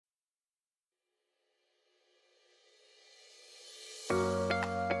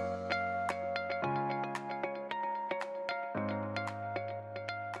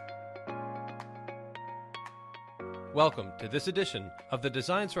Welcome to this edition of the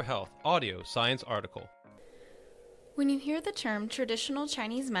Designs for Health audio science article. When you hear the term traditional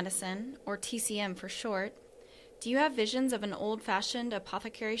Chinese medicine, or TCM for short, do you have visions of an old-fashioned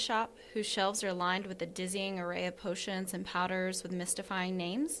apothecary shop whose shelves are lined with a dizzying array of potions and powders with mystifying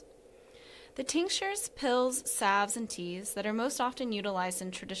names? The tinctures, pills, salves, and teas that are most often utilized in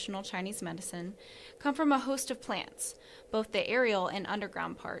traditional Chinese medicine come from a host of plants, both the aerial and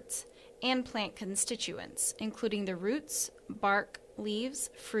underground parts, and plant constituents, including the roots, bark, leaves,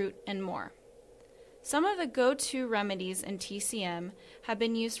 fruit, and more. Some of the go-to remedies in TCM have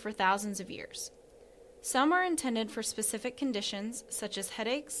been used for thousands of years. Some are intended for specific conditions such as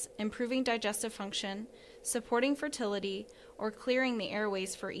headaches, improving digestive function, supporting fertility, or clearing the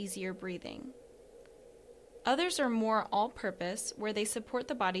airways for easier breathing. Others are more all-purpose, where they support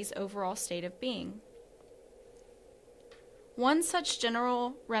the body's overall state of being. One such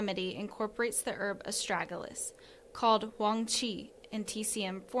general remedy incorporates the herb Astragalus, called Huang Qi in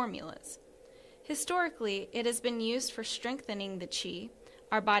TCM formulas. Historically, it has been used for strengthening the qi,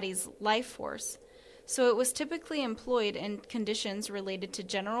 our body's life force, so it was typically employed in conditions related to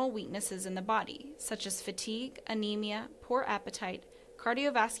general weaknesses in the body, such as fatigue, anemia, poor appetite,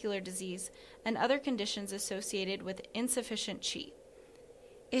 cardiovascular disease, and other conditions associated with insufficient qi.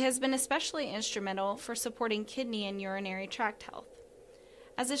 It has been especially instrumental for supporting kidney and urinary tract health.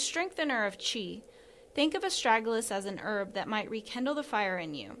 As a strengthener of qi, think of Astragalus as an herb that might rekindle the fire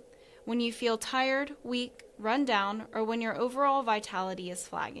in you when you feel tired, weak, run down, or when your overall vitality is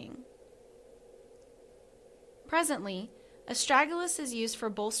flagging. Presently, Astragalus is used for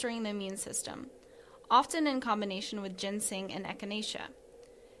bolstering the immune system, often in combination with ginseng and echinacea.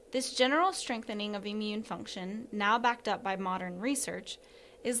 This general strengthening of immune function, now backed up by modern research,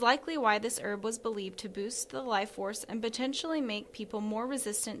 is likely why this herb was believed to boost the life force and potentially make people more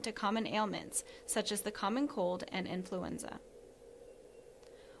resistant to common ailments, such as the common cold and influenza.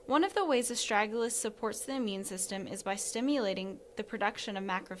 One of the ways Astragalus supports the immune system is by stimulating the production of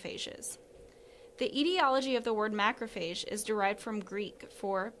macrophages. The etiology of the word macrophage is derived from Greek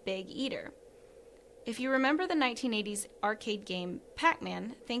for big eater. If you remember the 1980s arcade game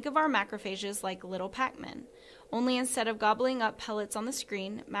Pac-Man, think of our macrophages like little Pac-Men. Only instead of gobbling up pellets on the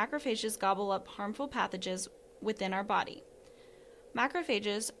screen, macrophages gobble up harmful pathogens within our body.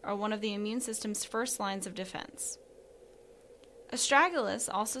 Macrophages are one of the immune system's first lines of defense. Astragalus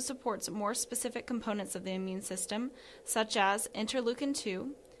also supports more specific components of the immune system, such as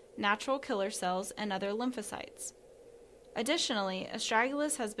interleukin-2, natural killer cells, and other lymphocytes. Additionally,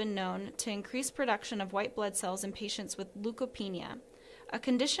 Astragalus has been known to increase production of white blood cells in patients with leukopenia, a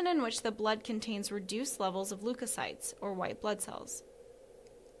condition in which the blood contains reduced levels of leukocytes, or white blood cells.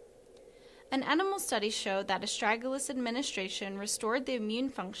 An animal study showed that Astragalus administration restored the immune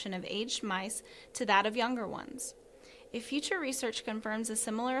function of aged mice to that of younger ones. If future research confirms a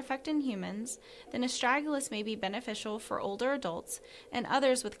similar effect in humans, then Astragalus may be beneficial for older adults and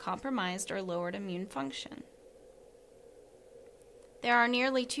others with compromised or lowered immune function. There are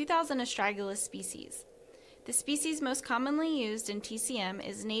nearly 2,000 Astragalus species. The species most commonly used in TCM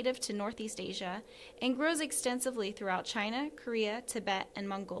is native to Northeast Asia and grows extensively throughout China, Korea, Tibet, and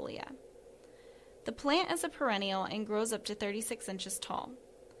Mongolia. The plant is a perennial and grows up to 36 inches tall.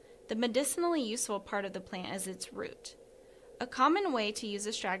 The medicinally useful part of the plant is its root. A common way to use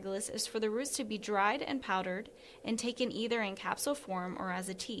Astragalus is for the roots to be dried and powdered and taken either in capsule form or as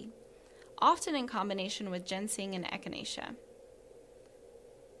a tea, often in combination with ginseng and echinacea.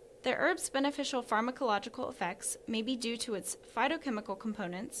 The herb's beneficial pharmacological effects may be due to its phytochemical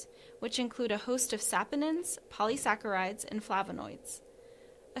components, which include a host of saponins, polysaccharides, and flavonoids.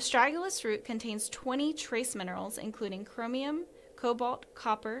 Astragalus root contains 20 trace minerals, including chromium, cobalt,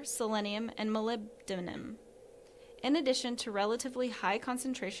 copper, selenium, and molybdenum, in addition to relatively high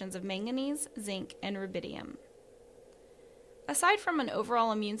concentrations of manganese, zinc, and rubidium. Aside from an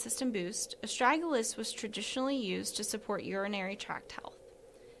overall immune system boost, Astragalus was traditionally used to support urinary tract health.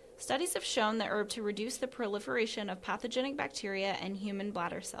 Studies have shown the herb to reduce the proliferation of pathogenic bacteria and human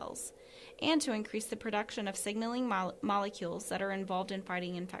bladder cells, and to increase the production of signaling molecules that are involved in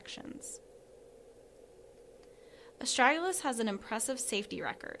fighting infections. Astragalus has an impressive safety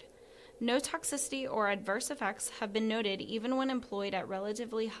record. No toxicity or adverse effects have been noted even when employed at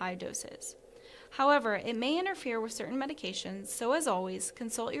relatively high doses. However, it may interfere with certain medications, so as always,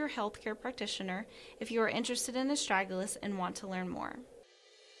 consult your healthcare practitioner if you are interested in Astragalus and want to learn more.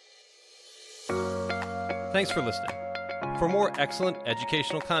 Thanks for listening. For more excellent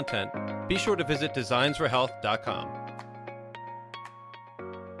educational content, be sure to visit designsforhealth.com.